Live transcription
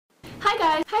Hi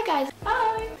guys. Hi guys.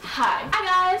 Hi. Hi. Hi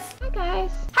guys. Hi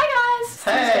guys. Hi guys.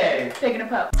 Hey. Taking a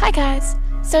pose. Hi guys.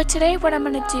 So today what I'm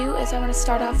going to do is I'm going to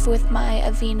start off with my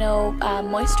Aveeno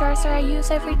moisturizer I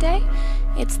use every day.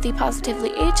 It's the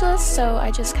Positively Ageless, so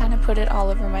I just kind of put it all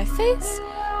over my face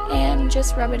and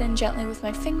just rub it in gently with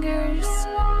my fingers.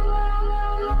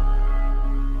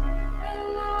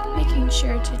 Making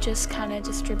sure to just kind of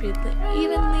distribute it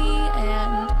evenly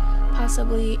and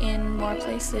possibly in more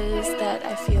places that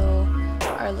I feel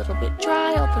are a little bit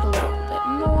dry. I'll put a little bit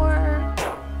more,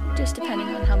 just depending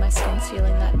on how my skin's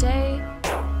feeling that day.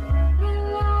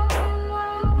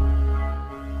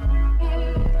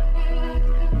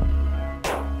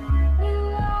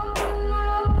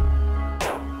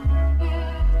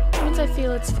 Once I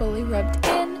feel it's fully rubbed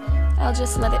in, I'll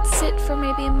just let it sit for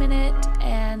maybe a minute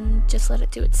and just let it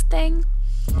do its thing.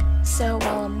 So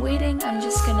while I'm waiting, I'm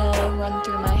just gonna run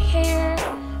through my hair,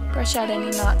 brush out any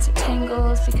knots or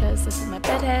tangles because this is my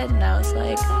bed head and I was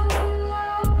like,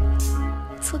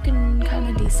 it's looking kind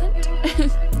of decent.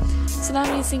 So now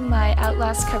I'm using my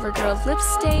Outlast CoverGirl lip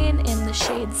stain in the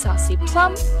shade Saucy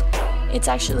Plum. It's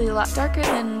actually a lot darker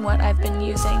than what I've been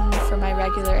using for my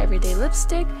regular everyday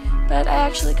lipstick, but I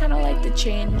actually kind of like the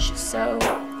change, so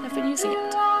I've been using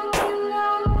it.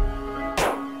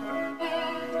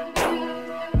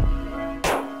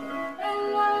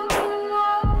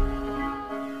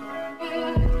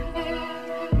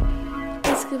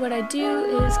 Basically what I do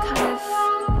is kind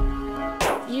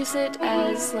of use it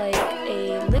as like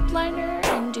a lip liner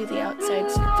and do the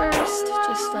outsides first,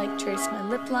 just like trace my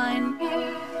lip line,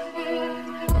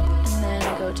 and then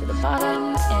go to the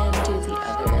bottom and do the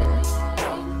other.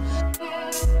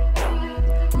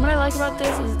 What I like about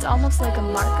this is it's almost like a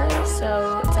marker,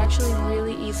 so it's actually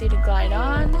really easy to glide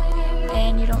on,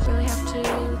 and you don't really have to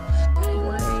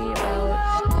worry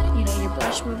about, you know, your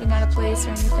brush moving out of place or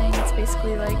anything. It's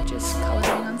basically like just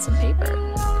coloring on some paper.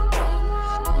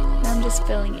 Now I'm just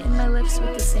filling in my lips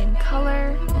with the same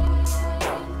color.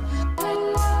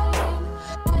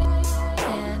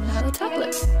 And now the top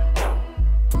lip.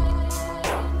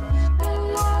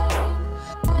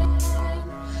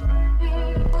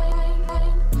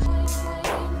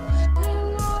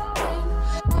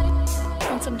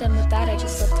 Once I'm done with that, I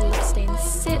just let the lip stain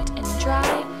sit and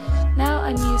dry. Now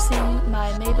I'm using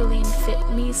my Maybelline Fit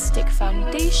Me Stick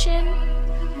Foundation,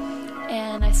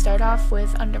 and I start off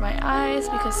with under my eyes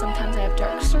because sometimes I have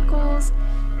dark circles,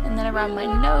 and then around my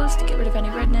nose to get rid of any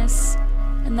redness,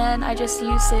 and then I just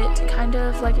use it kind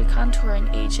of like a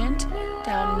contouring agent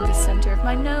down the center of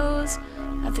my nose,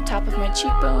 at the top of my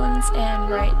cheekbones,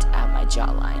 and right at my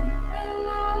jawline.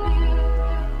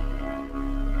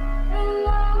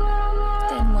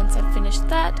 Once I've finished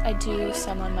that, I do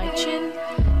some on my chin,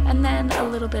 and then a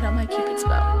little bit on my Cupid's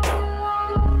bow.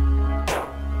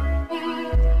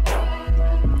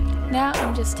 Now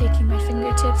I'm just taking my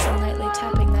fingertips and lightly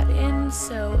tapping that in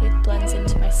so it blends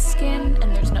into my skin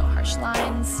and there's no harsh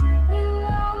lines.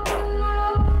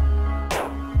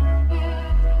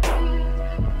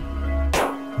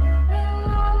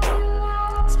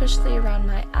 Especially around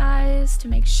my eyes to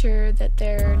make sure that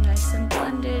they're nice and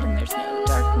blended and there's no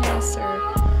darkness or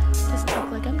doesn't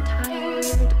look like I'm tired.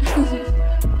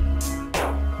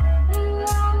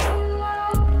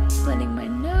 Blending my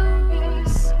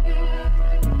nose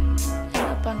and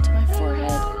up onto my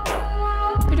forehead.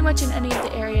 Pretty much in any of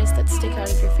the areas that stick out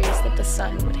of your face that the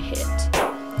sun would hit.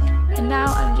 And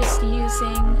now I'm just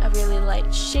using a really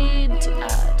light shade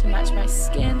to match my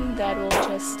skin that will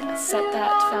just set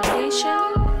that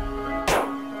foundation.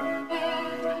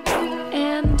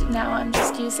 And now I'm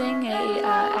just using a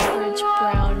average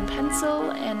brown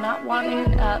pencil and not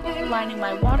lining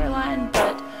my waterline,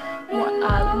 but more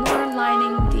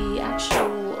lining the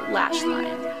actual lash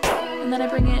line. And then I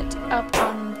bring it up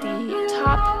on the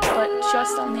top, but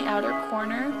just on the outer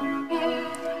corner.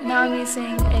 Now I'm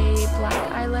using a black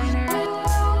eyeliner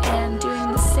and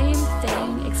doing the same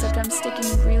thing, except I'm sticking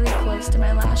really close to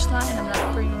my lash line. I'm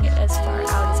not bringing it as far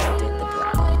out as I did the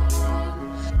brown.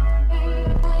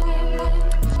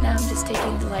 Now I'm just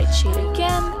taking the light shade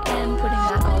again and putting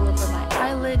that all over my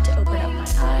eyelid to open up my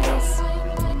eyes.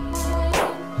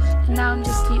 And now I'm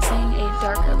just using a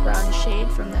darker brown shade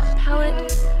from that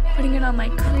palette, putting it on my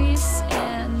crease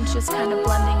and just kind of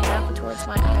blending it up towards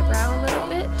my eyebrow a little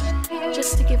bit,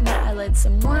 just to give my eyelid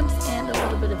some warmth and a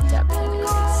little bit of depth in the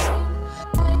crease.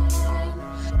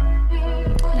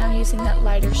 Now I'm using that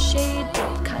lighter shade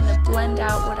to kind of blend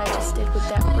out what I just did with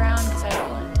that brown because I don't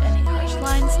want any harsh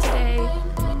lines today.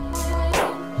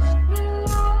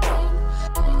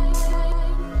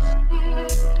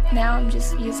 Now I'm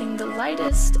just using the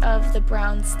lightest of the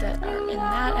browns that are in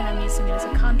that, and I'm using it as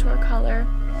a contour color.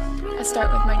 I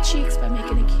start with my cheeks by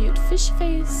making a cute fish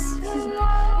face.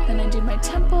 Then I do my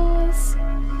temples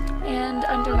and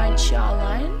under my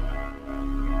jawline.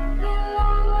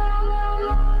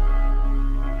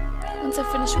 Once I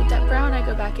finish with that brown, I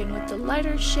go back in with the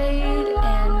lighter shade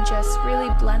and just really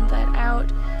blend that out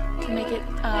to make it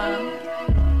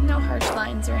no harsh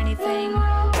lines or anything,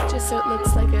 just so it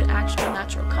looks like an actual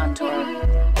natural contour.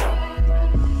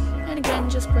 And again,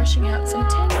 just brushing out some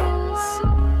tangles.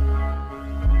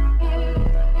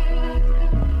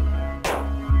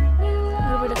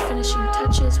 A little bit of finishing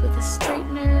touches with a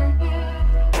straightener.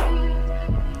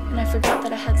 And I forgot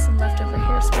that I had some leftover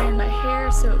hairspray in my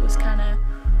hair, so it was kind of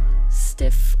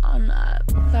stiff on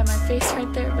by my face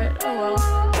right there, but oh well.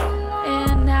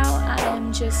 And now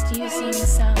I'm just using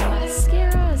some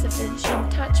mascara as a finishing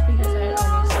touch because I had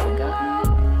almost forgotten.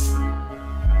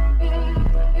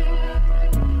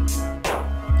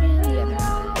 And the other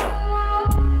one.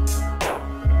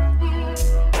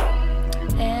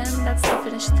 And that's the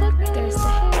finished look. There's the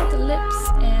hair, the lips,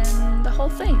 and the whole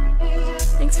thing.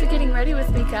 Thanks for getting ready with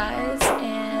me, guys,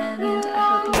 and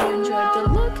I hope you enjoyed the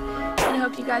look. I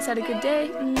hope you guys had a good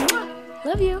day. Mwah!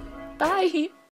 Love you. Bye.